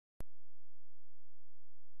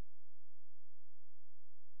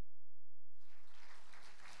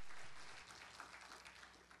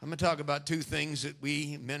I'm going to talk about two things that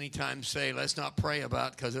we many times say, let's not pray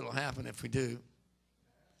about because it'll happen if we do.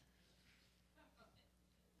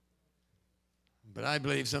 But I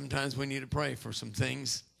believe sometimes we need to pray for some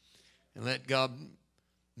things and let God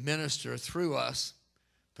minister through us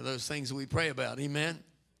for those things that we pray about. Amen?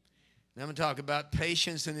 And I'm going to talk about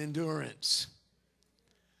patience and endurance.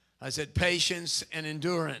 I said patience and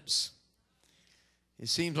endurance. It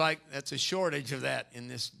seems like that's a shortage of that in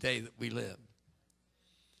this day that we live.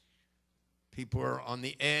 People are on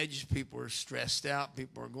the edge. People are stressed out.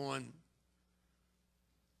 People are going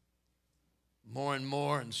more and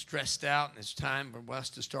more and stressed out. And it's time for us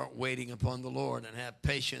to start waiting upon the Lord and have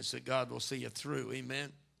patience that God will see you through.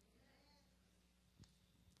 Amen.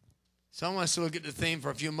 So I want us to look at the theme for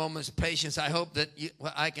a few moments, patience. I hope that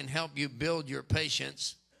I can help you build your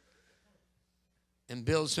patience and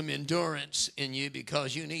build some endurance in you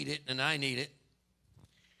because you need it and I need it.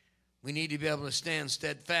 We need to be able to stand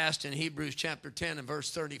steadfast in Hebrews chapter 10 and verse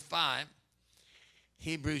 35.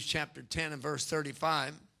 Hebrews chapter 10 and verse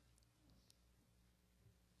 35.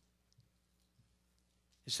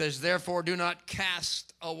 It says, therefore do not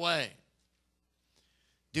cast away.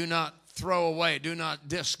 Do not throw away. Do not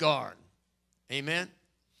discard. Amen?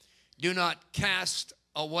 Do not cast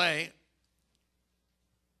away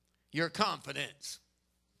your confidence.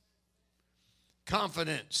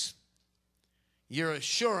 Confidence. Your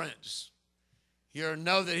assurance. Your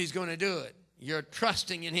know that he's going to do it. You're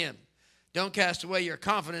trusting in him. Don't cast away your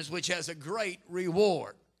confidence, which has a great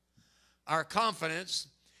reward. Our confidence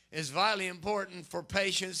is vitally important for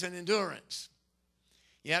patience and endurance.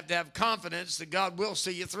 You have to have confidence that God will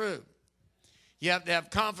see you through. You have to have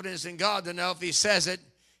confidence in God to know if he says it,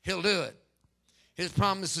 he'll do it. His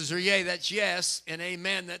promises are yea, that's yes, and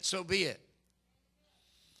amen, that so be it.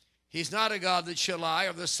 He's not a God that shall lie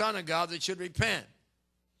or the Son of God that should repent.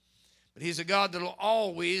 But he's a God that will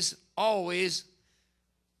always, always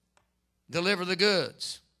deliver the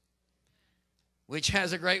goods, which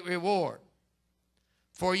has a great reward.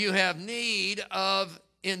 For you have need of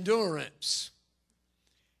endurance.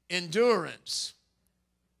 Endurance.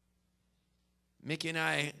 Mickey and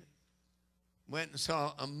I went and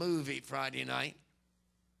saw a movie Friday night.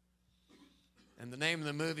 And the name of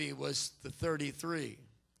the movie was The 33.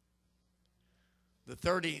 The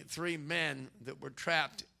 33 men that were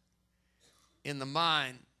trapped in the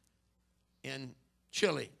mine in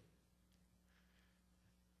Chile.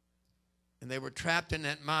 And they were trapped in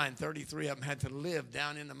that mine. 33 of them had to live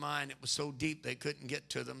down in the mine. It was so deep they couldn't get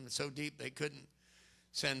to them. So deep they couldn't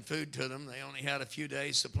send food to them. They only had a few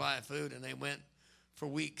days' supply of food, and they went for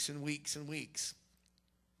weeks and weeks and weeks.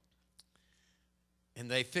 And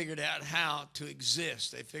they figured out how to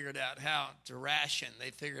exist. They figured out how to ration.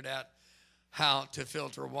 They figured out how to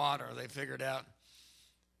filter water. They figured out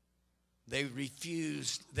they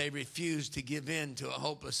refused to give in to a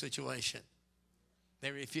hopeless situation.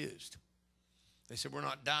 They refused. They said, we're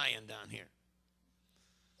not dying down here.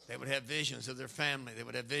 They would have visions of their family. They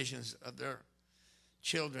would have visions of their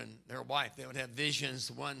children, their wife. They would have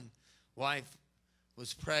visions. One wife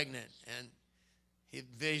was pregnant, and he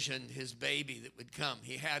visioned his baby that would come.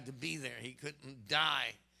 He had to be there. He couldn't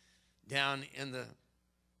die down in the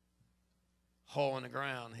hole in the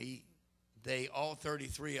ground. All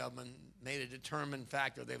 33 of them made a determined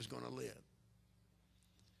factor they was going to live.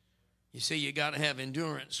 You see, you got to have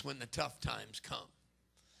endurance when the tough times come.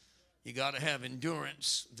 You got to have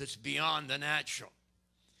endurance that's beyond the natural.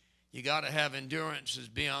 You got to have endurance that's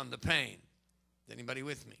beyond the pain. Is anybody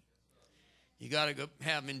with me? You got to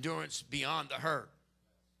have endurance beyond the hurt.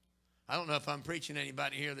 I don't know if I'm preaching to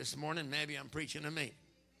anybody here this morning. Maybe I'm preaching to me.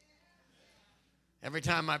 Every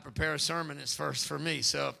time I prepare a sermon, it's first for me.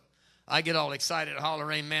 So if I get all excited,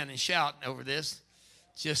 holler amen, and shout over this,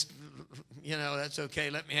 just, that's okay.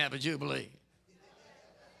 Let me have a jubilee.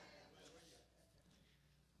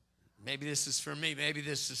 Maybe this is for me. Maybe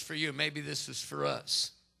this is for you. Maybe this is for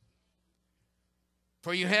us.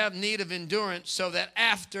 For you have need of endurance so that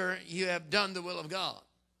after you have done the will of God.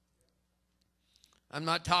 I'm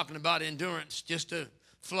not talking about endurance just to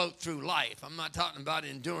float through life. I'm not talking about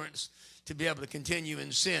endurance to be able to continue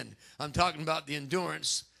in sin. I'm talking about the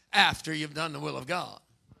endurance after you've done the will of God.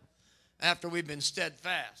 After we've been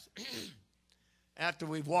steadfast. After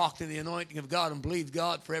we've walked in the anointing of God and believed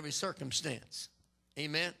God for every circumstance.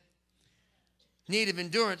 Amen. Need of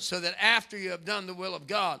endurance so that after you have done the will of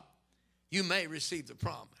God, you may receive the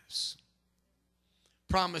promise.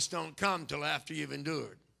 Promise don't come till after you've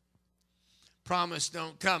endured. Promise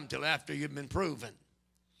don't come till after you've been proven.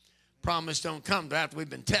 Promise don't come till after we've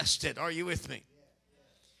been tested. Are you with me?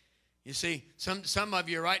 You see, some of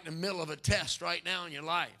you are right in the middle of a test right now in your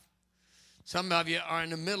life. Some of you are in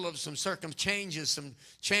the middle of some changes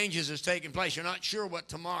that's taking place. You're not sure what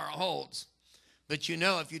tomorrow holds. But you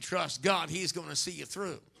know if you trust God, he's going to see you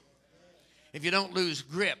through. If you don't lose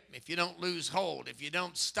grip, if you don't lose hold, if you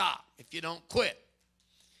don't stop, if you don't quit,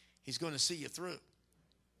 he's going to see you through.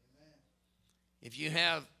 If you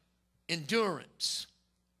have endurance,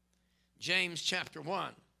 James chapter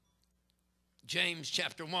 1. James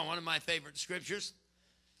chapter 1, one of my favorite scriptures.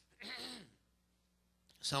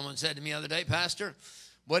 Someone said to me the other day, Pastor,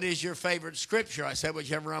 what is your favorite scripture? I said,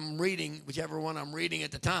 whichever one I'm reading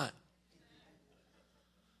at the time.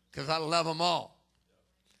 Because I love them all.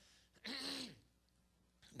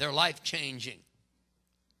 They're life-changing.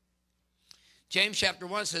 James chapter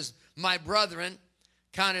 1 says, my brethren,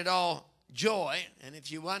 count it all joy. And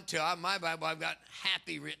if you want to, my Bible, I've got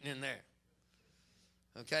happy written in there.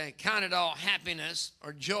 Okay, count it all happiness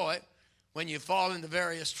or joy when you fall into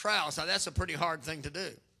various trials. Now, that's a pretty hard thing to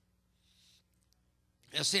do.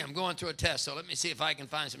 Now, see, I'm going through a test, so let me see if I can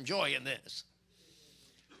find some joy in this.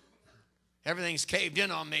 Everything's caved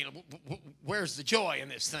in on me. Where's the joy in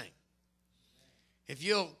this thing? If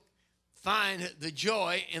you'll find the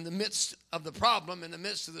joy in the midst of the problem, in the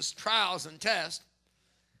midst of the trials and tests,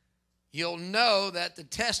 you'll know that the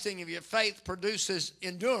testing of your faith produces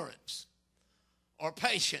endurance or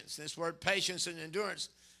patience. This word patience and endurance,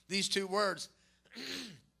 these two words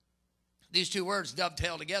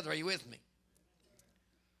dovetail together. Are you with me?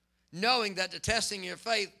 Knowing that the testing of your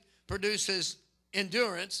faith produces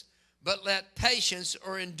endurance, but let patience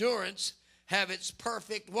or endurance have its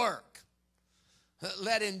perfect work.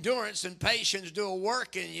 Let endurance and patience do a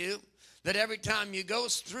work in you that every time you go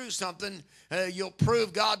through something, you'll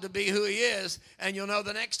prove God to be who he is, and you'll know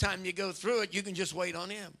the next time you go through it, you can just wait on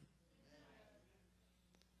him.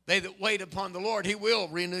 They that wait upon the Lord, he will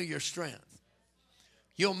renew your strength.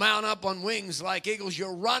 You'll mount up on wings like eagles.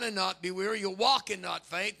 You'll run and not be weary. You'll walk and not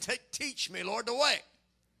faint. Teach me, Lord, to wait,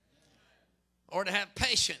 or to have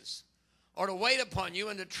patience, or to wait upon you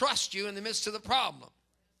and to trust you in the midst of the problem.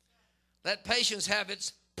 Let patience have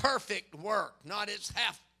its perfect work, not its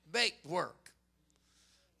half-baked work.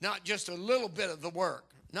 Not just a little bit of the work,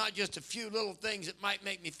 not just a few little things that might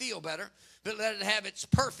make me feel better, but let it have its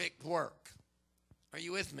perfect work. Are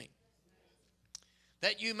you with me?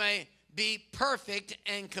 That you may be perfect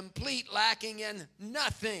and complete, lacking in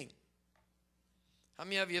nothing. How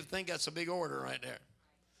many of you think that's a big order right there?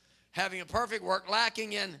 Having a perfect work,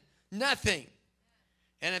 lacking in nothing.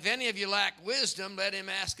 And if any of you lack wisdom, let him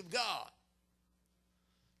ask of God.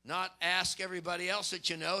 Not ask everybody else that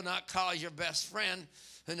you know, not call your best friend,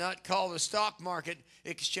 and not call the stock market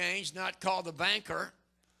exchange, not call the banker,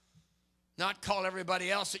 not call everybody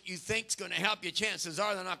else that you think is going to help you. Chances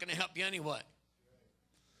are they're not going to help you anyway.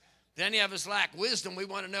 If any of us lack wisdom, we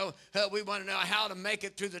want to know how to make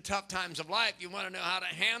it through the tough times of life. You want to know how to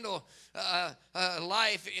handle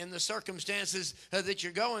life in the circumstances that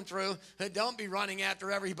you're going through. Don't be running after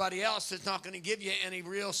everybody else that's not going to give you any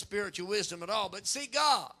real spiritual wisdom at all. But seek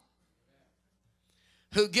God,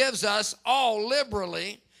 who gives us all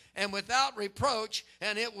liberally and without reproach,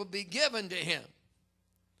 and it will be given to him.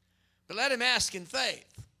 But let him ask in faith.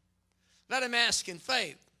 Let him ask in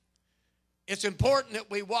faith. It's important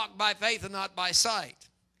that we walk by faith and not by sight.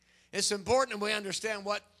 It's important that we understand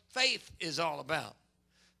what faith is all about.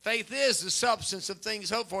 Faith is the substance of things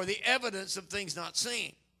hoped for, the evidence of things not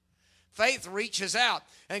seen. Faith reaches out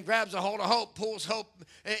and grabs a hold of hope, pulls hope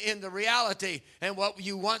into reality, and what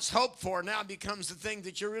you once hoped for now becomes the thing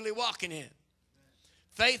that you're really walking in.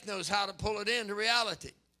 Faith knows how to pull it into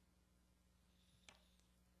reality.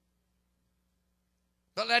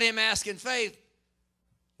 But let him ask in faith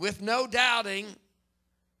with no doubting,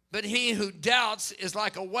 but he who doubts is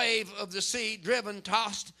like a wave of the sea, driven,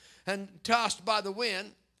 tossed by the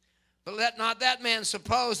wind. But let not that man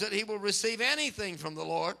suppose that he will receive anything from the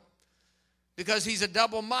Lord, because he's a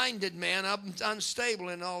double-minded man, unstable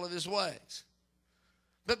in all of his ways.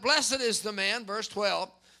 But blessed is the man, verse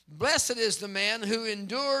 12, blessed is the man who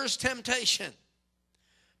endures temptation.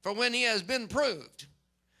 For when he has been proved,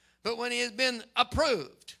 but when he has been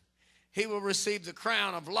approved, he will receive the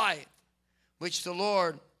crown of life, which the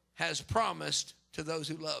Lord has promised to those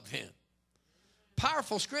who love him.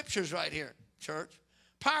 Powerful scriptures right here, church.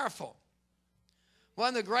 Powerful. One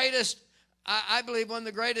of the greatest, I believe one of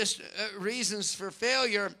the greatest reasons for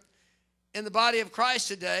failure in the body of Christ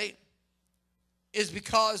today is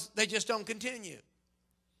because they just don't continue.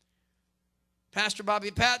 Pastor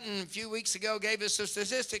Bobby Patton a few weeks ago gave us the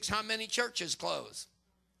statistics how many churches close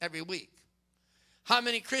every week. How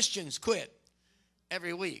many Christians quit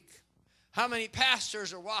every week? How many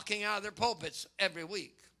pastors are walking out of their pulpits every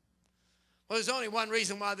week? Well, there's only one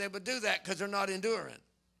reason why they would do that, because they're not enduring.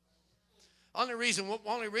 Only reason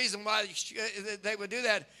why they would do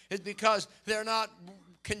that is because they're not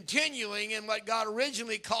continuing in what God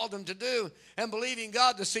originally called them to do and believing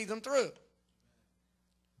God to see them through.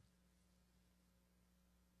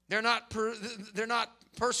 They're not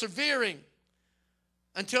persevering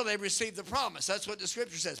until they receive the promise. That's what the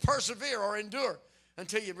scripture says. Persevere or endure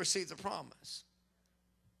until you receive the promise.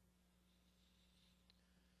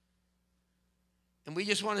 And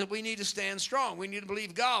we need to stand strong. We need to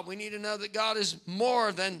believe God. We need to know that God is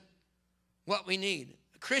more than what we need.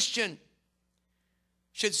 A Christian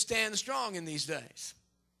should stand strong in these days.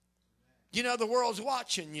 You know, the world's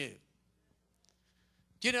watching you.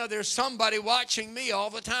 You know, there's somebody watching me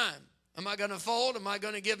all the time. Am I going to fold? Am I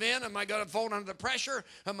going to give in? Am I going to fold under the pressure?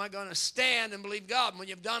 Am I going to stand and believe God? When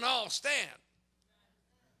you've done all, stand.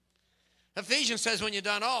 Ephesians says when you've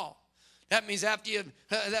done all. That means after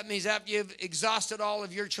you've exhausted all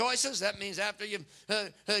of your choices. That means after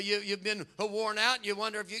you've been worn out and you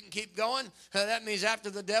wonder if you can keep going. That means after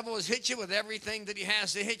the devil has hit you with everything that he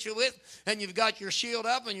has to hit you with, and you've got your shield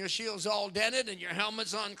up and your shield's all dented and your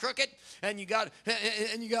helmet's on crooked, and you got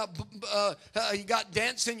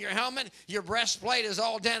dents in your helmet. Your breastplate is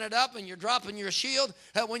all dented up and you're dropping your shield.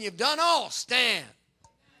 When you've done all, stand.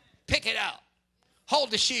 Pick it out.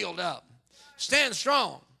 Hold the shield up. Stand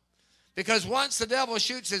strong. Because once the devil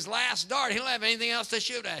shoots his last dart, he'll have anything else to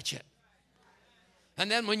shoot at you.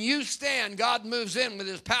 And then when you stand, God moves in with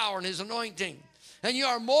his power and his anointing. And you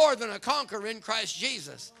are more than a conqueror in Christ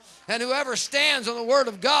Jesus. And whoever stands on the word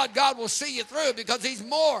of God, God will see you through, because he's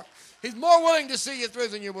more willing to see you through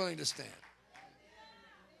than you're willing to stand.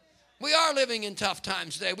 We are living in tough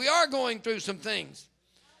times today. We are going through some things.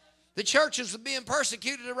 The churches are being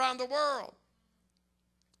persecuted around the world.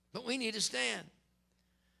 But we need to stand.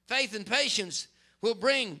 Faith and patience will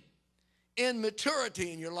bring in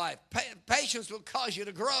maturity in your life. Patience will cause you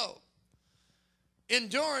to grow.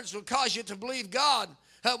 Endurance will cause you to believe God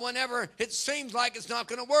whenever it seems like it's not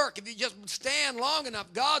going to work. If you just stand long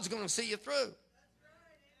enough, God's going to see you through.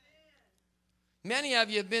 Many of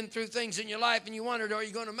you have been through things in your life and you wondered, are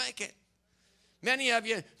you going to make it? Many of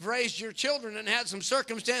you have raised your children and had some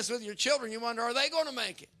circumstances with your children. You wonder, are they going to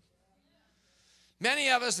make it?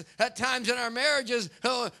 Many of us, at times in our marriages,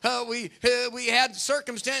 we had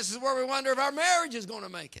circumstances where we wonder if our marriage is going to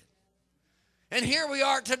make it. And here we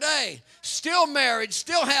are today, still married,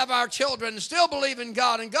 still have our children, still believe in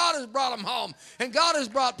God, and God has brought them home, and God has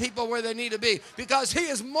brought people where they need to be, because he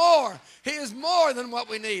is more than what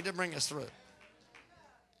we need to bring us through.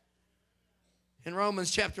 In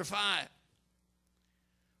Romans chapter 5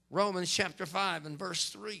 and verse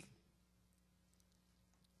 3.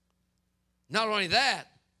 Not only that,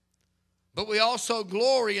 but we also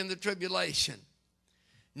glory in the tribulation,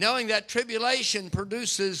 knowing that tribulation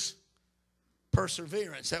produces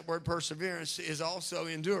perseverance. That word perseverance is also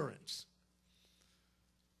endurance.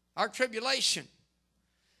 Our tribulation.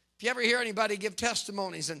 If you ever hear anybody give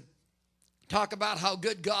testimonies and talk about how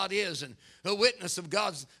good God is and a witness of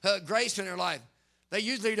God's grace in their life, they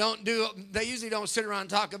usually don't sit around and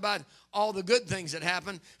talk about all the good things that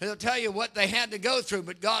happened. They'll tell you what they had to go through,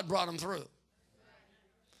 but God brought them through.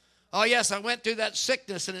 Oh, yes, I went through that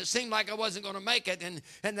sickness, and it seemed like I wasn't going to make it,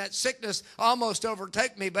 and that sickness almost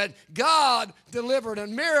overtook me. But God delivered,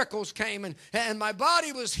 and miracles came, and my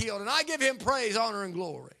body was healed, and I give him praise, honor, and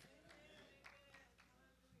glory.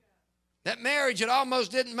 That marriage, it almost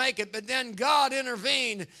didn't make it, but then God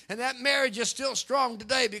intervened, and that marriage is still strong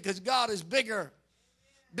today because God is bigger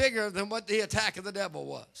than what the attack of the devil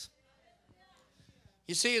was.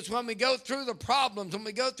 You see, it's when we go through the problems, when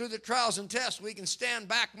we go through the trials and tests, we can stand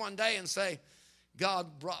back one day and say,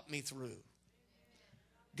 God brought me through.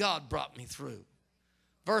 God brought me through.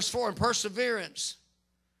 Verse 4, in perseverance.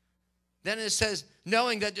 Then it says,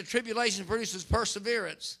 knowing that the tribulation produces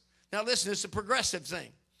perseverance. Now listen, it's a progressive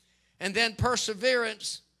thing. And then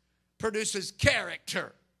perseverance produces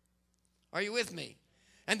character. Are you with me?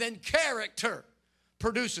 And then character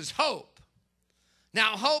produces hope.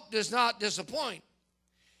 Now, hope does not disappoint,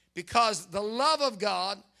 because the love of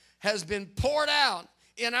God has been poured out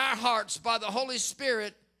in our hearts by the Holy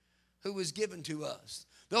Spirit who was given to us.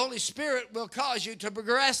 The Holy Spirit will cause you to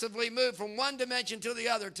progressively move from one dimension to the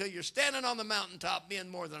other till you're standing on the mountaintop being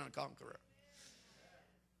more than a conqueror.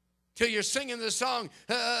 Till you're singing the song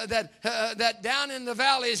that down in the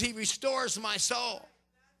valleys he restores my soul.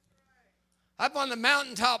 Up on the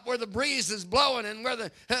mountaintop where the breeze is blowing and where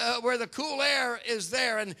the cool air is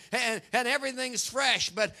there and everything's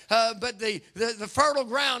fresh, but the fertile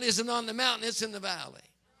ground isn't on the mountain, it's in the valley.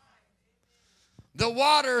 The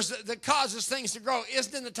waters that causes things to grow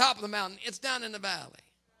isn't in the top of the mountain. It's down in the valley.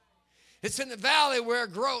 It's in the valley where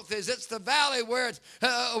growth is. It's the valley where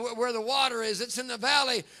the water is. It's in the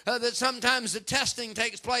valley that sometimes the testing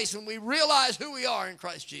takes place and we realize who we are in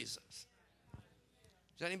Christ Jesus.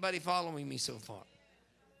 Is anybody following me so far?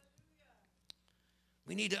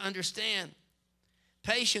 We need to understand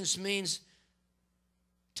patience means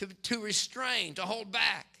to restrain, to hold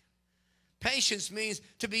back. Patience means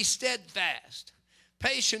to be steadfast.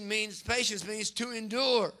 Patience means to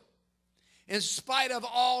endure in spite of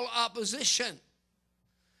all opposition,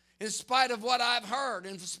 in spite of what I've heard,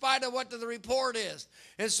 in spite of what the report is,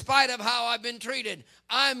 in spite of how I've been treated.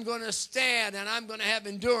 I'm going to stand and I'm going to have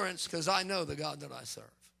endurance because I know the God that I serve.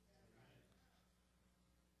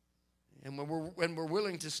 And when we're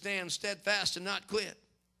willing to stand steadfast and not quit,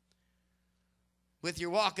 with your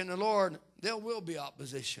walk in the Lord, there will be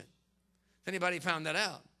opposition. If anybody found that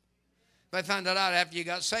out? If I found that out after you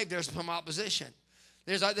got saved, there's some opposition.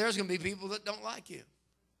 There's going to be people that don't like you.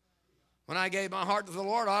 When I gave my heart to the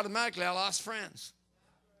Lord, automatically I lost friends.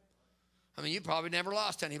 I mean, you probably never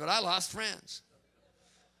lost any, but I lost friends.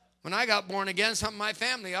 When I got born again, some of my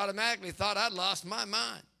family automatically thought I'd lost my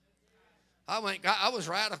mind. I was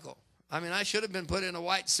radical. I mean, I should have been put in a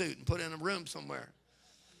white suit and put in a room somewhere.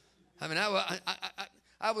 I mean,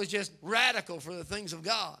 I was just radical for the things of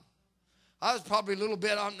God. I was probably a little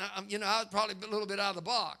bit out of the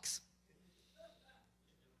box.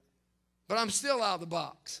 But I'm still out of the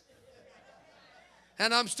box.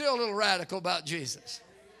 And I'm still a little radical about Jesus.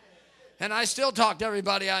 And I still talk to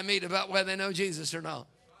everybody I meet about whether they know Jesus or not.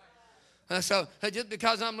 So just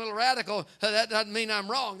because I'm a little radical, that doesn't mean I'm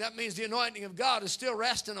wrong. That means the anointing of God is still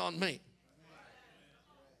resting on me.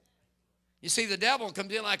 You see, the devil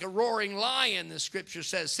comes in like a roaring lion, the scripture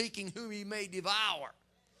says, seeking whom he may devour.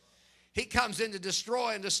 He comes in to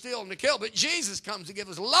destroy and to steal and to kill, but Jesus comes to give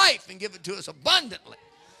us life and give it to us abundantly.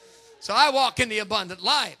 So I walk in the abundant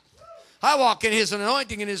life. I walk in his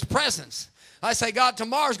anointing and his presence. I say, God,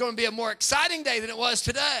 tomorrow's going to be a more exciting day than it was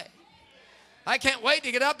today. I can't wait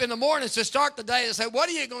to get up in the mornings to start the day and say, what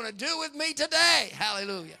are you going to do with me today?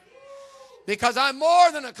 Hallelujah. Because I'm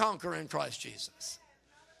more than a conqueror in Christ Jesus.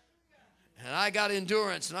 And I got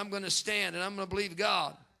endurance, and I'm going to stand, and I'm going to believe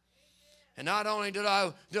God. And not only do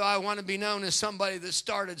I want to be known as somebody that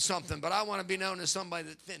started something, but I want to be known as somebody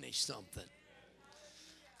that finished something.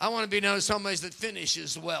 I want to be known as somebody that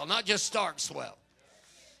finishes well, not just starts well.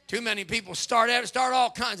 Too many people start all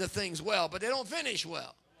kinds of things well, but they don't finish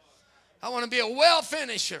well. I want to be a well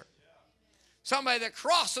finisher. Somebody that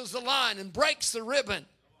crosses the line and breaks the ribbon.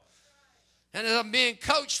 And as I'm being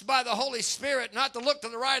coached by the Holy Spirit, not to look to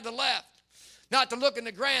the right or the left. Not to look in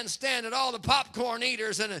the grandstand at all the popcorn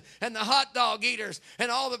eaters and the hot dog eaters and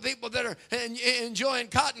all the people that are enjoying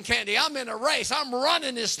cotton candy. I'm in a race. I'm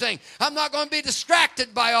running this thing. I'm not going to be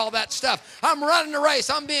distracted by all that stuff. I'm running a race.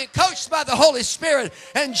 I'm being coached by the Holy Spirit.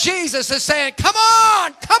 And Jesus is saying, come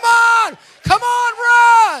on, come on, come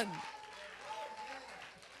on, run.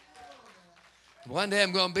 One day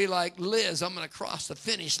I'm going to be like Liz. I'm going to cross the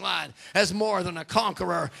finish line as more than a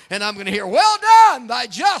conqueror. And I'm going to hear, well done, thy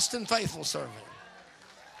just and faithful servant.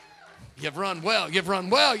 You've run well. You've run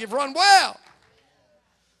well. You've run well.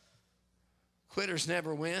 Quitters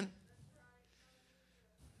never win.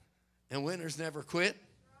 And winners never quit.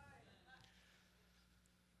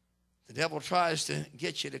 The devil tries to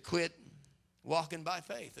get you to quit walking by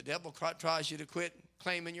faith. The devil tries you to quit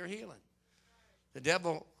claiming your healing. The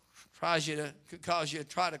devil tries you to cause you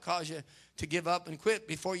to give up and quit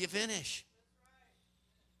before you finish.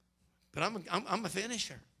 But I'm a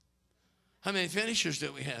finisher. How many finishers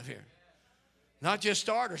do we have here? Not just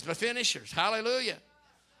starters, but finishers. Hallelujah.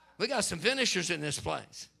 We got some finishers in this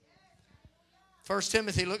place. 1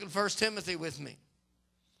 Timothy, look at 1 Timothy with me.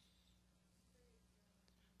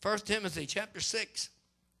 1 Timothy chapter 6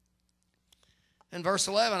 and verse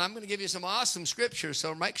 11. I'm going to give you some awesome scriptures,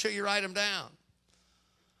 so make sure you write them down.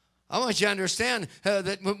 I want you to understand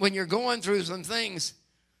that when you're going through some things,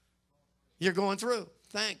 you're going through.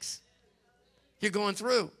 Thanks. You're going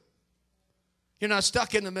through. You're not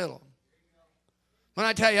stuck in the middle. When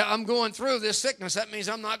I tell you I'm going through this sickness, that means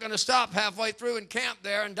I'm not going to stop halfway through and camp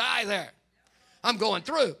there and die there. I'm going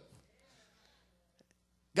through.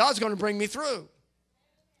 God's going to bring me through.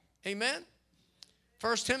 Amen?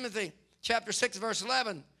 1 Timothy chapter 6, verse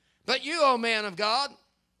 11. But you, O man of God.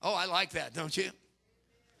 Oh, I like that, don't you?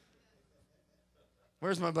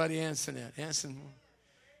 Where's my buddy Anson at?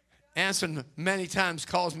 Anson many times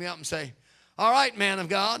calls me up and say, all right, man of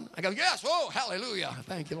God. I go, yes, oh, hallelujah.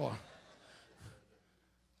 Thank you, Lord.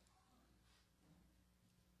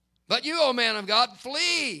 But you, O man of God,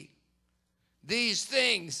 flee these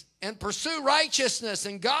things and pursue righteousness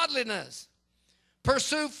and godliness.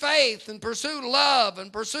 Pursue faith and pursue love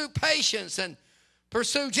and pursue patience and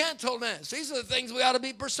pursue gentleness. These are the things we ought to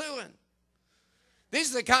be pursuing.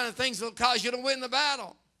 These are the kind of things that will cause you to win the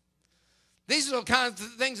battle. These are the kind of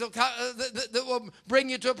things that will bring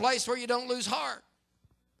you to a place where you don't lose heart.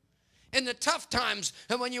 In the tough times,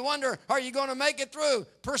 and when you wonder, are you going to make it through?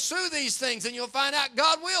 Pursue these things, and you'll find out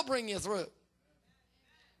God will bring you through.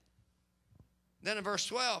 Then in verse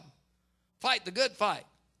 12, fight the good fight.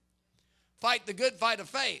 Fight the good fight of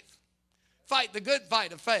faith. Fight the good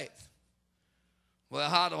fight of faith. Well,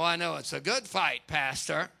 how do I know it's a good fight,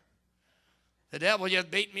 Pastor? The devil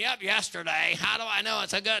just beat me up yesterday. How do I know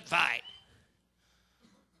it's a good fight?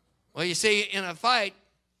 Well, you see, in a fight,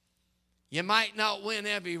 you might not win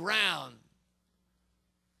every round.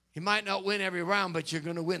 You might not win every round, but you're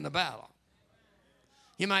going to win the battle.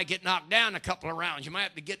 You might get knocked down a couple of rounds. You might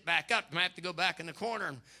have to get back up. You might have to go back in the corner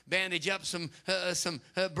and bandage up some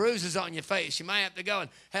bruises on your face. You might have to go and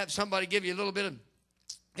have somebody give you a little bit of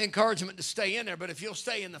encouragement to stay in there. But if you'll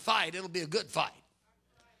stay in the fight, it'll be a good fight.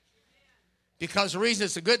 Because the reason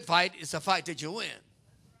it's a good fight is a fight that you win.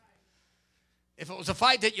 If it was a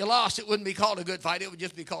fight that you lost, it wouldn't be called a good fight. It would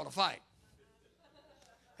just be called a fight.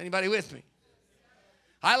 Anybody with me?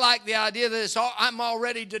 I like the idea that I'm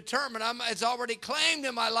already determined. It's already claimed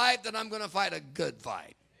in my life that I'm going to fight a good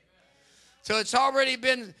fight. So it's already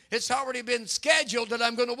been scheduled that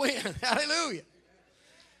I'm going to win. Hallelujah.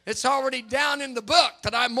 It's already down in the book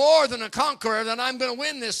that I'm more than a conqueror, that I'm going to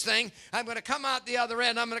win this thing. I'm going to come out the other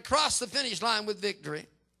end. I'm going to cross the finish line with victory.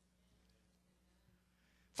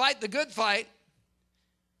 Fight the good fight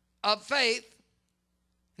of faith.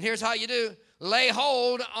 And here's how you do. Lay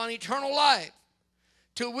hold on eternal life,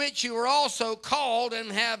 to which you were also called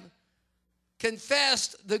and have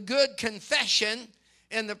confessed the good confession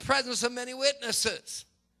in the presence of many witnesses.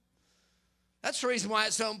 That's the reason why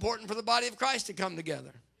it's so important for the body of Christ to come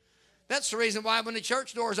together. That's the reason why when the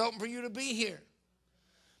church door is open for you to be here.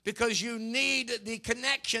 Because you need the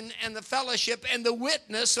connection and the fellowship and the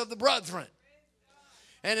witness of the brethren.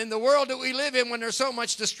 And in the world that we live in, when there's so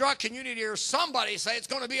much destruction, you need to hear somebody say it's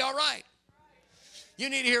going to be all right. You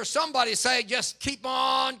need to hear somebody say, just keep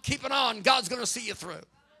on keeping on. God's going to see you through.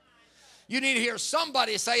 You need to hear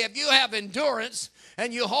somebody say, if you have endurance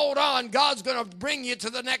and you hold on, God's going to bring you to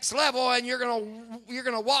the next level and you're going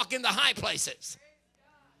to walk in the high places.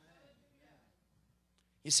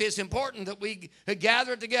 You see, it's important that we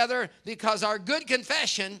gather together because our good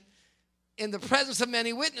confession in the presence of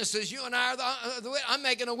many witnesses, you and I I'm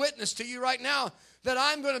making a witness to you right now that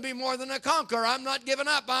I'm going to be more than a conqueror. I'm not giving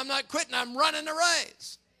up. I'm not quitting. I'm running the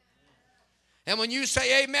race. And when you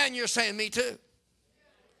say amen, you're saying me too.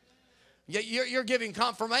 You're giving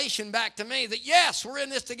confirmation back to me that, yes, we're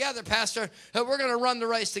in this together, Pastor. We're going to run the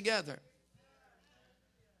race together.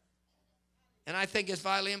 And I think it's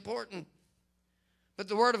vitally important. But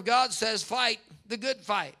the Word of God says fight the good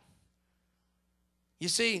fight. You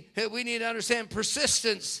see, we need to understand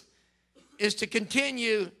persistence is to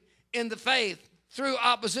continue in the faith through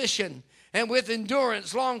opposition and with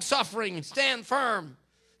endurance, long suffering, stand firm.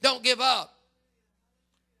 Don't give up.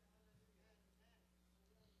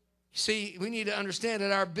 You see, we need to understand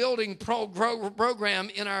that our building program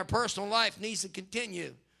in our personal life needs to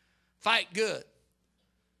continue. Fight good.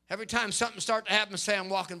 Every time something starts to happen, say, I'm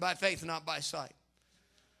walking by faith and not by sight.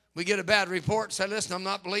 We get a bad report, say, listen, I'm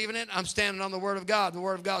not believing it. I'm standing on the Word of God. The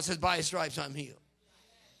Word of God says, by His stripes I'm healed.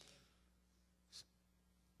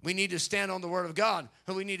 We need to stand on the Word of God.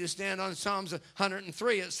 And we need to stand on Psalms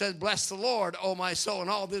 103. It says, bless the Lord, O my soul, and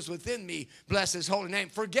all this within me. Bless His holy name,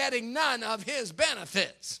 forgetting none of His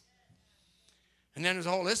benefits. And then there's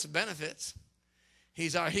a whole list of benefits.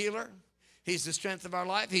 He's our healer. He's the strength of our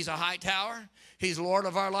life. He's a high tower. He's Lord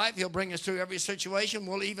of our life. He'll bring us through every situation.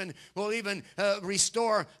 We'll even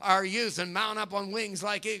restore our youth and mount up on wings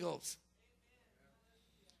like eagles.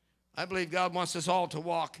 I believe God wants us all to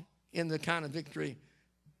walk in the kind of victory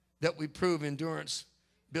that we prove endurance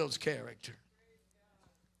builds character.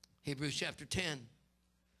 Hebrews chapter 10.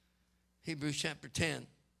 Hebrews chapter 10.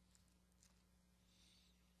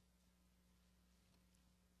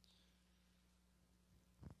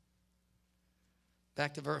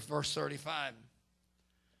 Back to verse 35.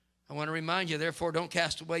 I want to remind you, therefore, don't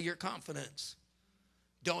cast away your confidence.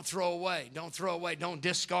 Don't throw away. Don't throw away. Don't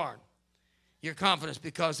discard your confidence,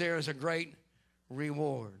 because there is a great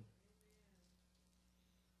reward.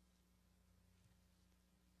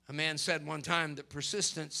 A man said one time that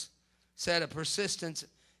persistence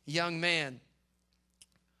young man,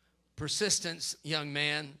 persistence, young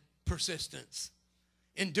man, persistence.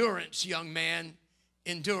 Endurance, young man,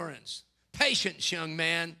 endurance. Patience, young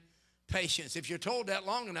man. Patience. If you're told that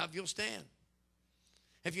long enough, you'll stand.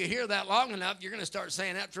 If you hear that long enough, you're going to start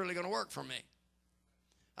saying, that's really going to work for me.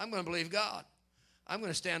 I'm going to believe God. I'm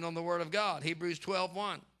going to stand on the word of God. Hebrews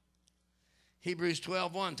 12:1. Hebrews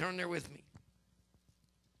 12:1. Turn there with me.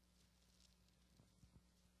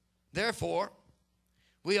 Therefore,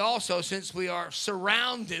 we also, since we are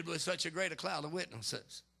surrounded with such a great a cloud of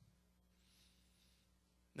witnesses.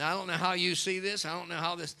 Now, I don't know how you see this. I don't know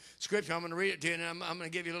how this scripture, I'm going to read it to you, and I'm going to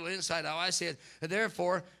give you a little insight how I see it.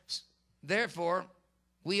 Therefore,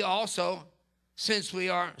 we also, since we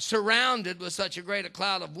are surrounded with such a great a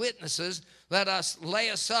cloud of witnesses, let us lay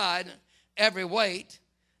aside every weight,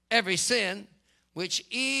 every sin, which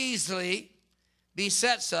easily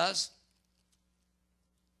besets us,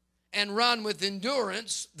 and run with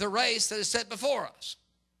endurance the race that is set before us.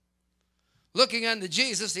 Looking unto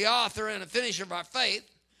Jesus, the author and the finisher of our faith,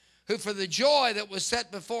 who for the joy that was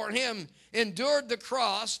set before him endured the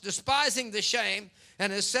cross, despising the shame,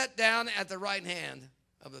 and is set down at the right hand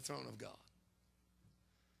of the throne of God.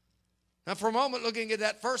 Now for a moment, looking at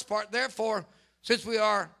that first part, therefore, since we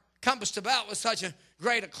are compassed about with such a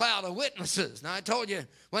great a cloud of witnesses. Now I told you,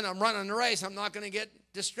 when I'm running the race, I'm not going to get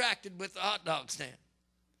distracted with the hot dog stand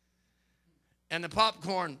and the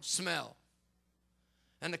popcorn smell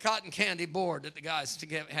and the cotton candy board that the guys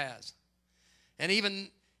has. And even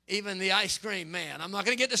the ice cream man. I'm not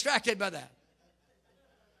going to get distracted by that.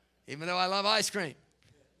 Even though I love ice cream.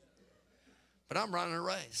 But I'm running a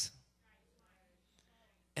race.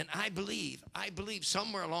 And I believe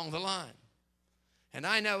somewhere along the line. And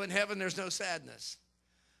I know in heaven there's no sadness.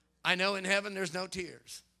 I know in heaven there's no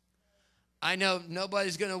tears. I know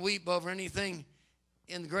nobody's going to weep over anything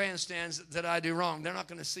in the grandstands that I do wrong. They're not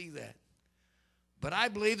going to see that. But I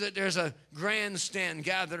believe that there's a grandstand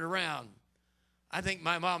gathered around. I think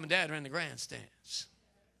my mom and dad are in the grandstands.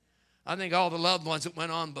 I think all the loved ones that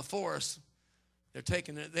went on before us, they've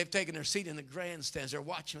taken their seat in the grandstands. They're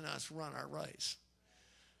watching us run our race.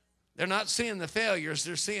 They're not seeing the failures.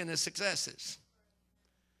 They're seeing the successes.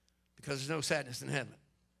 Because there's no sadness in heaven.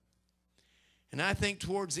 And I think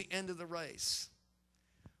towards the end of the race,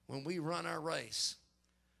 when we run our race,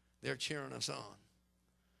 they're cheering us on.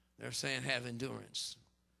 They're saying, have endurance.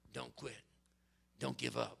 Don't quit. Don't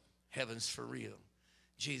give up. Heaven's for real.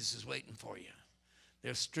 Jesus is waiting for you.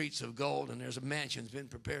 There's streets of gold and there's a mansion's been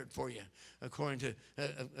prepared for you, according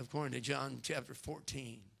to John chapter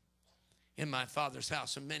 14. In my Father's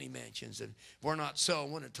house are many mansions. And if we're not so, I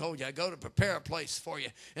wouldn't have told you. I go to prepare a place for you.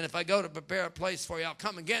 And if I go to prepare a place for you, I'll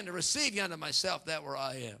come again to receive you unto myself, that where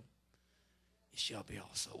I am, you shall be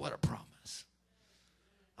also. What a promise.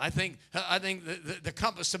 I think the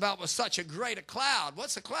compass about was such a great a cloud.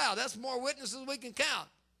 What's a cloud? That's more witnesses than we can count.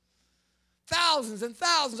 Thousands and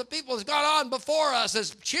thousands of people have gone on before us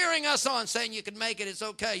as cheering us on, saying you can make it, it's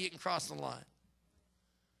okay, you can cross the line.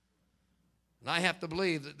 And I have to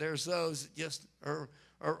believe that there's those that just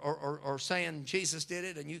are saying Jesus did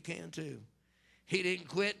it and you can too. He didn't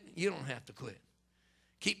quit, you don't have to quit.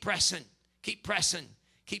 Keep pressing, keep pressing,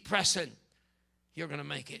 keep pressing. You're going to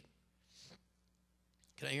make it.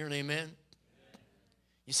 Can I hear an amen?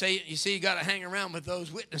 You see, you got to hang around with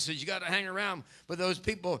those witnesses. You got to hang around with those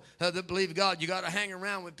people that believe God. You got to hang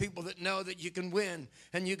around with people that know that you can win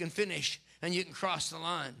and you can finish and you can cross the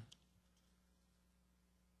line.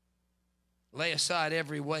 Lay aside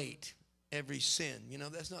every weight, every sin. You know,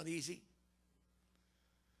 that's not easy.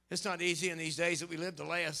 It's not easy in these days that we live to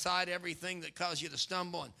lay aside everything that causes you to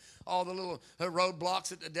stumble and all the little roadblocks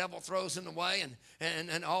that the devil throws in the way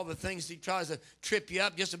and all the things he tries to trip you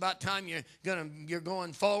up. Just about time you're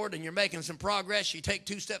going forward and you're making some progress, you take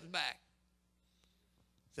 2 steps back.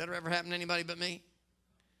 Has that ever happened to anybody but me?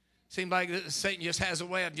 Seems like Satan just has a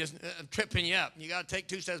way of just tripping you up. You got to take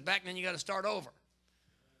 2 steps back and then you got to start over.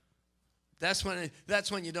 That's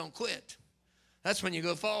when you don't quit. That's when you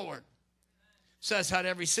go forward. Set aside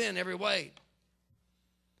every sin, every weight.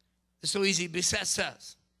 It's so easy besets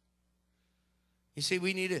us. You see,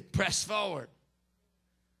 we need to press forward.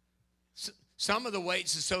 Some of the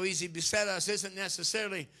weights that so easy beset us isn't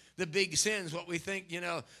necessarily the big sins, what we think,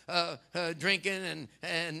 drinking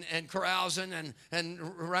and carousing and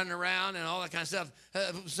running around and all that kind of stuff.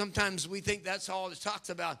 Sometimes we think that's all it talks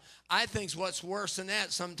about. I think what's worse than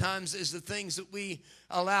that sometimes is the things that we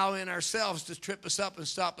allow in ourselves to trip us up and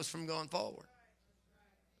stop us from going forward.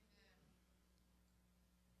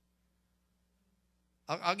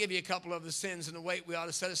 I'll give you a couple of the sins and the weight we ought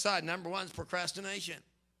to set aside. Number one is procrastination.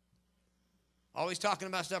 Always talking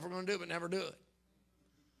about stuff we're going to do but never do it.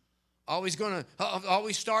 Always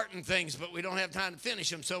starting things but we don't have time to finish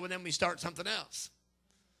them, so then we start something else.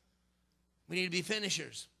 We need to be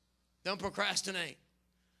finishers. Don't procrastinate.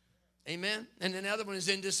 Amen? And then the other one is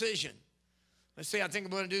indecision. Let's see, I think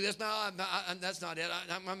I'm going to do this. No, that's not it.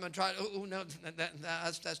 I'm going to try. Oh, no,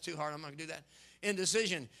 that's too hard. I'm not going to do that.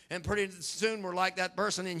 Indecision. And pretty soon we're like that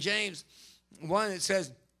person in James 1 that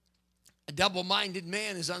says, a double-minded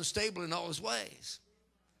man is unstable in all his ways.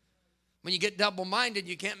 When you get double-minded,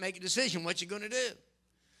 you can't make a decision. What you going to do?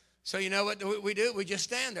 So you know what we do? We just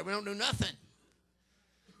stand there. We don't do nothing.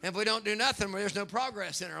 And if we don't do nothing, there's no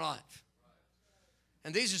progress in our life.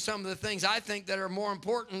 And these are some of the things I think that are more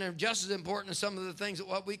important and just as important as some of the things that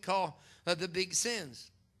what we call the big sins.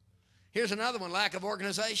 Here's another one, lack of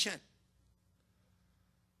organization.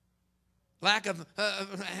 Lack of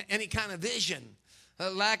any kind of vision.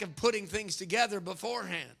 Lack of putting things together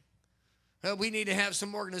beforehand. We need to have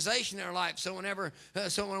some organization in our life so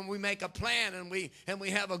when we make a plan and we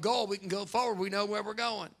have a goal, we can go forward. We know where we're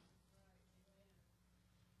going.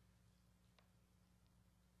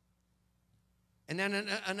 And then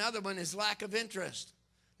another one is lack of interest.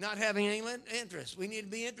 Not having any interest. We need to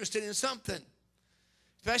be interested in something.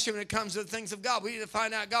 Especially when it comes to the things of God. We need to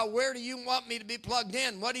find out, God, where do you want me to be plugged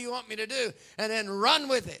in? What do you want me to do? And then run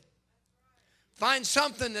with it. Find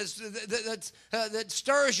something that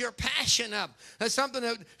stirs your passion up. Something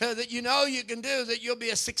that you know you can do, that you'll be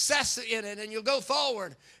a success in it, and you'll go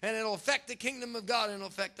forward, and it'll affect the kingdom of God, and it'll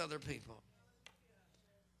affect other people.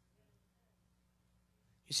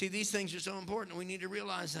 You see, these things are so important. We need to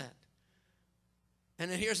realize that. And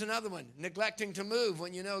then here's another one. Neglecting to move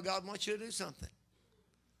when you know God wants you to do something.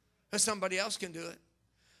 Or somebody else can do it.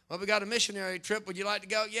 Well, we got a missionary trip. Would you like to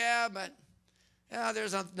go? Yeah, but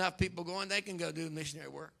there's enough people going. They can go do missionary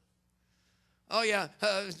work. Oh, yeah,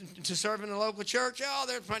 to serve in the local church. Oh,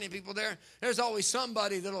 there's plenty of people there. There's always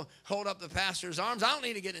somebody that'll hold up the pastor's arms. I don't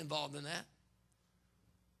need to get involved in that.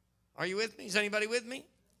 Are you with me? Is anybody with me?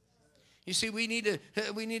 You see, we need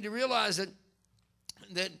to realize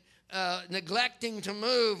that neglecting to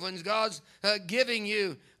move when God's giving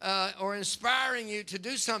you or inspiring you to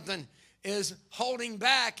do something is holding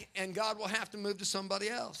back, and God will have to move to somebody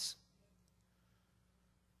else.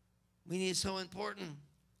 We need so important.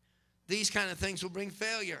 These kind of things will bring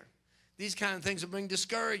failure. These kind of things will bring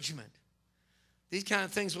discouragement. These kind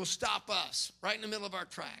of things will stop us right in the middle of our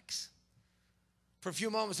tracks. For a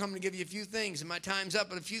few moments, I'm going to give you a few things, and my time's up,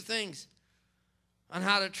 but a few things on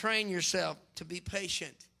how to train yourself to be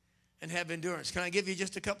patient and have endurance. Can I give you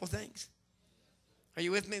just a couple things? Are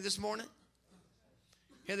you with me this morning?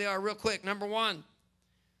 Here they are real quick. Number one,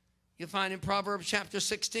 you'll find in Proverbs chapter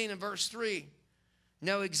 16 and verse 3,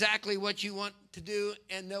 know exactly what you want to do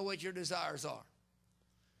and know what your desires are.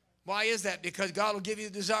 Why is that? Because God will give you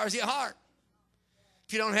the desires of your heart.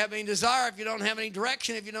 If you don't have any desire, if you don't have any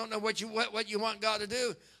direction, if you don't know what you want God to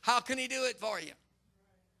do, how can he do it for you?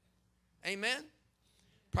 Amen?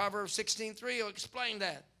 Proverbs 16:3 will explain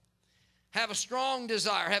that. Have a strong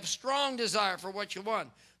desire. Have strong desire for what you want.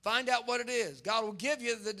 Find out what it is. God will give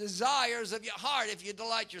you the desires of your heart if you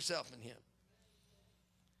delight yourself in him.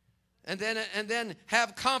 And then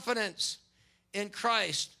have confidence in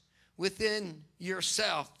Christ within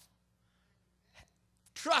yourself.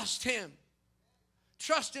 Trust him.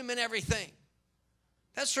 Trust him in everything.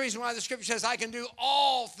 That's the reason why the scripture says, I can do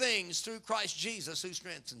all things through Christ Jesus who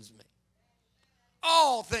strengthens me.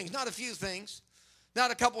 All things, not a few things. Not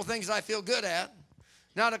a couple of things that I feel good at.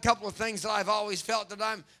 Not a couple of things that I've always felt that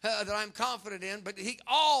I'm confident in. But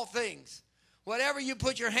all things. Whatever you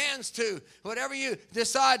put your hands to, whatever you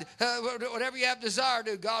decide, whatever you have desire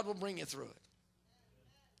to, God will bring you through it.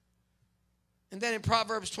 And then in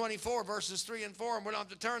Proverbs 24, verses 3 and 4, and we don't have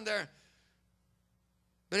to turn there.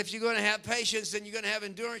 But if you're going to have patience and you're going to have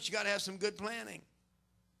endurance, you got to have some good planning.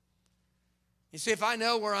 You see, if I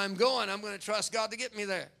know where I'm going, I'm going to trust God to get me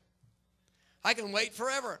there. I can wait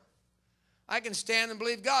forever. I can stand and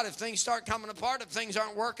believe God. If things start coming apart, if things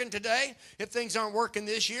aren't working today, if things aren't working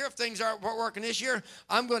this year, if things aren't working this year,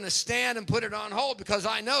 I'm going to stand and put it on hold because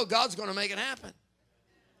I know God's going to make it happen.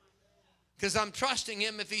 Because I'm trusting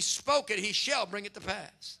him. If he spoke it, he shall bring it to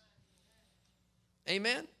pass.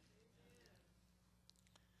 Amen?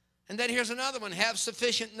 And then here's another one. Have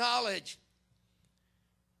sufficient knowledge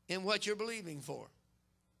in what you're believing for.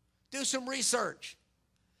 Do some research.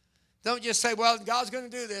 Don't just say, well, God's going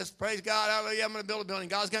to do this. Praise God. Hallelujah. I'm going to build a building.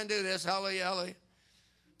 God's going to do this. Hallelujah. Hallelujah.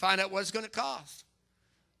 Find out what it's going to cost.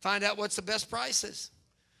 Find out what's the best prices.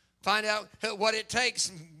 Find out what it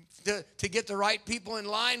takes to get the right people in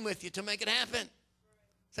line with you to make it happen.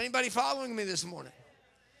 Is anybody following me this morning?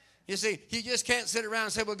 You see, you just can't sit around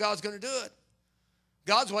and say, well, God's going to do it.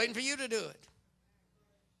 God's waiting for you to do it.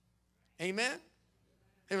 Amen?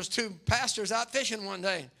 There was two pastors out fishing one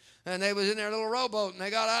day. And they was in their little rowboat, and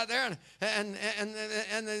they got out there, and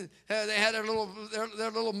they had their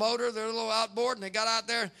little motor, their little outboard, and they got out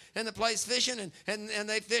there in the place fishing, and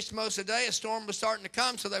they fished most of the day. A storm was starting to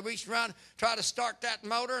come, so they reached around, tried to start that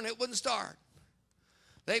motor, and it wouldn't start.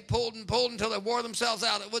 They pulled and pulled until they wore themselves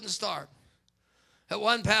out. It wouldn't start. At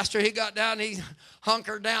one pastor, he got down, he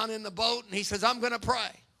hunkered down in the boat, and he says, I'm going to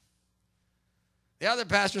pray. The other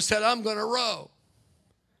pastor said, I'm going to row.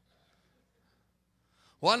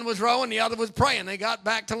 One was rowing, the other was praying. They got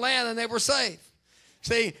back to land, and they were safe.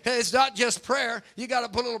 See, it's not just prayer. You got to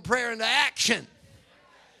put a little prayer into action.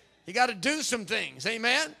 You got to do some things.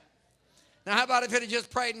 Amen? Now, how about if it had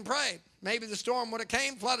just prayed and prayed? Maybe the storm would have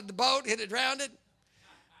came, flooded the boat, hit it, drowned it,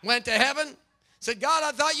 went to heaven, said, God,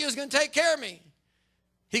 I thought you was going to take care of me.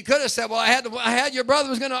 He could have said, well, I had your brother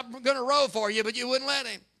was going to row for you, but you wouldn't let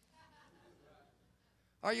him.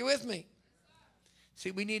 Are you with me?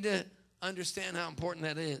 See, we need to understand how important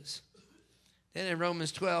that is. Then in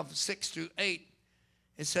Romans 12, 6-8,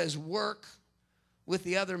 it says, work with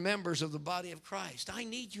the other members of the body of Christ. I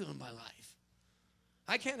need you in my life.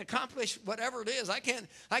 I can't accomplish whatever it is. I can't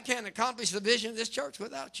accomplish the vision of this church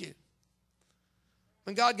without you.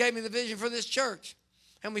 When God gave me the vision for this church,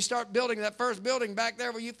 and we start building that first building back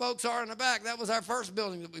there where you folks are in the back, that was our first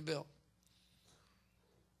building that we built.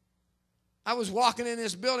 I was walking in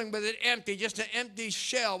this building, but it empty, just an empty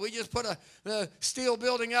shell. We just put a steel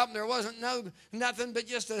building up, and there wasn't nothing but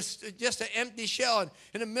just an empty shell. And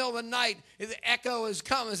in the middle of the night, the echo has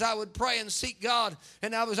come as I would pray and seek God.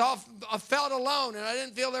 And I felt alone, and I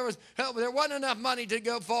didn't feel there wasn't enough money to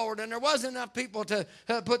go forward, and there wasn't enough people to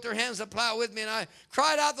put their hands to plow with me. And I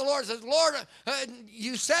cried out to the Lord, says, Lord,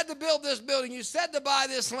 you said to build this building. You said to buy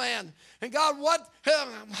this land. And God,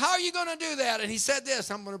 how are you going to do that? And he said this,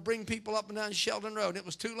 I'm going to bring people up and down Sheldon Road. It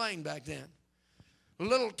was 2-lane back then. A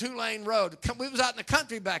little 2-lane road. We was out in the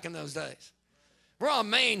country back in those days. We're on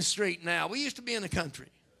Main Street now. We used to be in the country.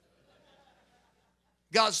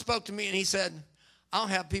 God spoke to me and he said, I'll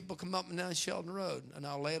have people come up and down Sheldon Road and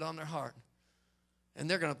I'll lay it on their heart. And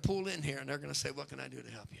they're going to pull in here and they're going to say, what can I do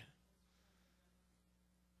to help you?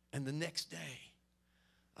 And the next day,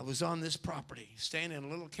 I was on this property, staying in a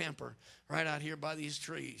little camper right out here by these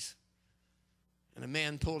trees. And a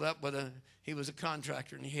man pulled up he was a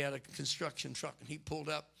contractor, and he had a construction truck. And he pulled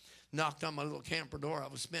up, knocked on my little camper door.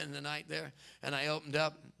 I was spending the night there, and I opened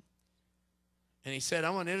up. And he said, I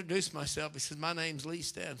want to introduce myself. He said, my name's Lee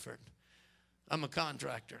Stanford. I'm a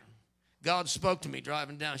contractor. God spoke to me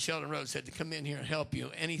driving down Sheldon Road, said to come in here and help you.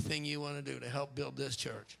 Anything you want to do to help build this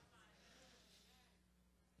church.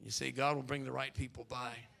 You see, God will bring the right people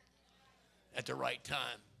by at the right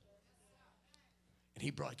time. And he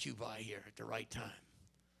brought you by here at the right time.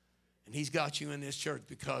 And he's got you in this church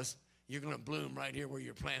because you're going to bloom right here where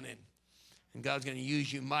you're planted. And God's going to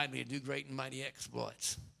use you mightily to do great and mighty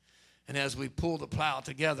exploits. And as we pull the plow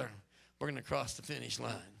together, we're going to cross the finish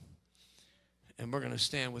line. And we're going to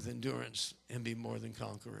stand with endurance and be more than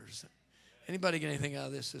conquerors. Anybody get anything out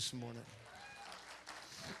of this morning?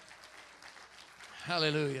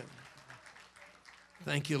 Hallelujah.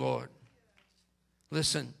 Thank you, Lord.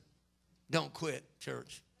 Listen, don't quit,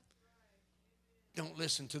 church. Don't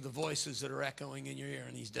listen to the voices that are echoing in your ear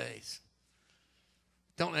in these days.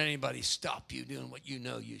 Don't let anybody stop you doing what you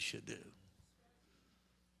know you should do.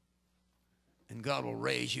 And God will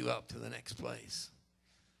raise you up to the next place.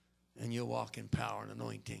 And you'll walk in power and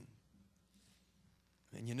anointing.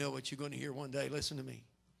 And you know what you're going to hear one day? Listen to me.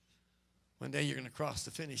 One day you're going to cross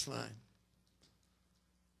the finish line.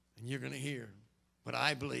 And you're going to hear what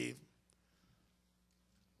I believe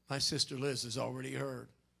my sister Liz has already heard.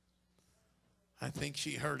 I think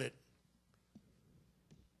she heard it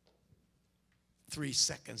 3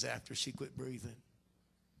 seconds after she quit breathing.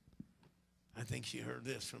 I think she heard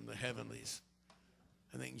this from the heavenlies.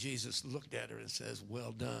 I think Jesus looked at her and says,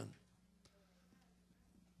 well done,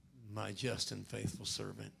 my just and faithful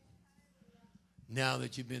servant. Now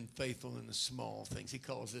that you've been faithful in the small things, he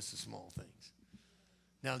calls this the small things.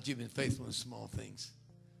 Now that you've been faithful in small things,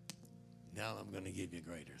 now I'm going to give you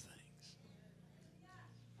greater things.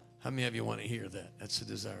 How many of you want to hear that? That's the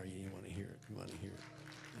desire. You want to hear it. You want to hear it.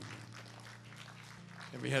 Amen.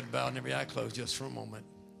 Every head bowed and every eye closed just for a moment.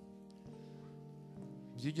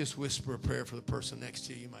 Would you just whisper a prayer for the person next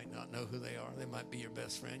to you? You might not know who they are. They might be your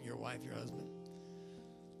best friend, your wife, your husband.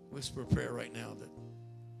 Whisper a prayer right now that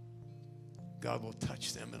God will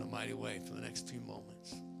touch them in a mighty way for the next few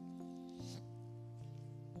moments.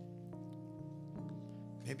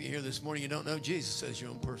 Maybe you're here this morning, you don't know Jesus as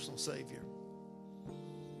your own personal Savior.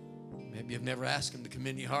 Maybe you've never asked him to come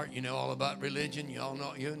into your heart. You know all about religion. You all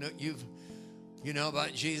know you know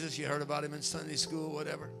about Jesus. You heard about him in Sunday school,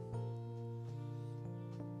 whatever.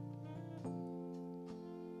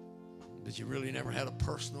 but you really never had a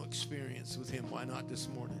personal experience with him, why not this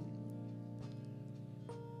morning?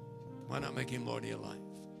 Why not make him Lord of your life?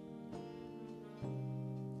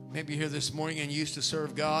 Maybe you're here this morning and you used to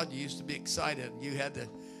serve God. You used to be excited. You had the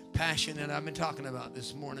passion that I've been talking about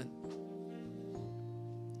this morning.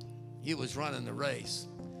 You was running the race.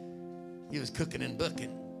 You was cooking and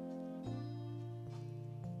booking.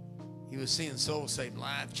 You was seeing souls saved,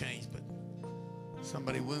 life changed, but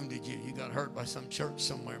somebody wounded you. You got hurt by some church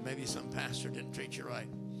somewhere. Maybe some pastor didn't treat you right.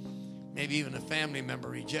 Maybe even a family member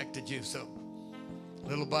rejected you. So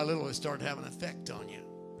little by little, it started having an effect on you.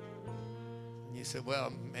 And you said,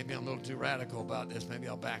 well, maybe I'm a little too radical about this. Maybe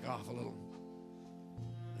I'll back off a little.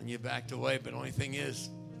 And you backed away. But the only thing is,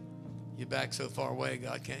 you back so far away,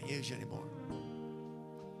 God can't use you anymore.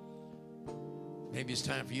 Maybe it's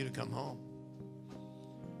time for you to come home.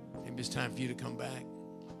 Maybe it's time for you to come back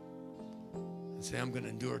and say, I'm going to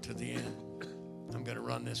endure to the end. I'm going to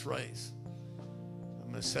run this race. I'm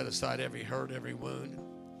going to set aside every hurt, every wound,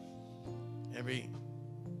 every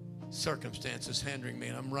circumstance that's hindering me,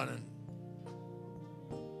 and I'm running.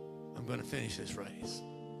 I'm going to finish this race.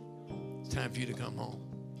 It's time for you to come home.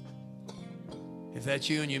 If that's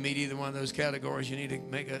you and you meet either one of those categories, you need to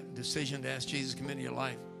make a decision to ask Jesus to come into your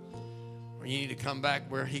life. Or you need to come back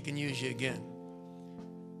where he can use you again.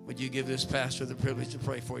 Would you give this pastor the privilege to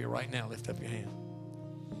pray for you right now? Lift up your hand.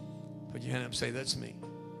 Put your hand up and say, that's me.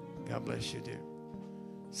 God bless you, dear.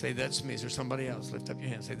 Say, that's me. Is there somebody else? Lift up your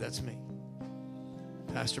hand. Say, that's me.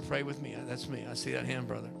 Pastor, pray with me. That's me. I see that hand,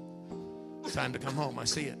 brother. It's time to come home. I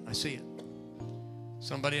see it. I see it.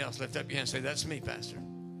 Somebody else, lift up your hand. Say, that's me, Pastor.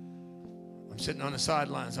 I'm sitting on the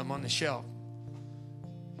sidelines. I'm on the shelf.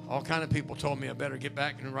 All kind of people told me I better get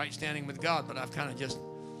back in right standing with God, but I've kind of just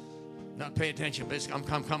not paid attention. Basically,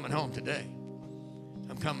 I'm coming home today.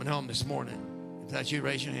 I'm coming home this morning. If that's you,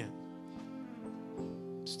 raise your hand.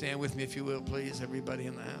 Stand with me if you will, please, everybody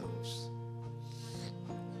in the house.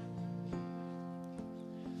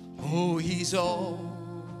 Oh, he's all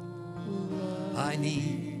I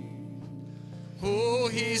need. Oh,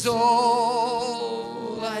 he's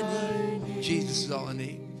all I need. Jesus is all I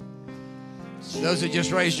need. Those that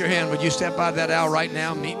just raised your hand, would you step by that aisle right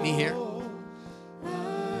now and meet me here?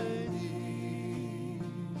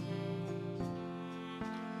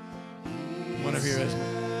 One of you is.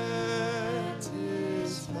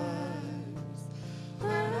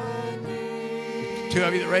 Two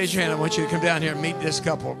of you that raised your hand, I want you to come down here and meet this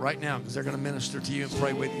couple right now because they're going to minister to you and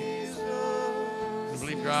pray with you. I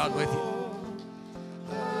believe God with you.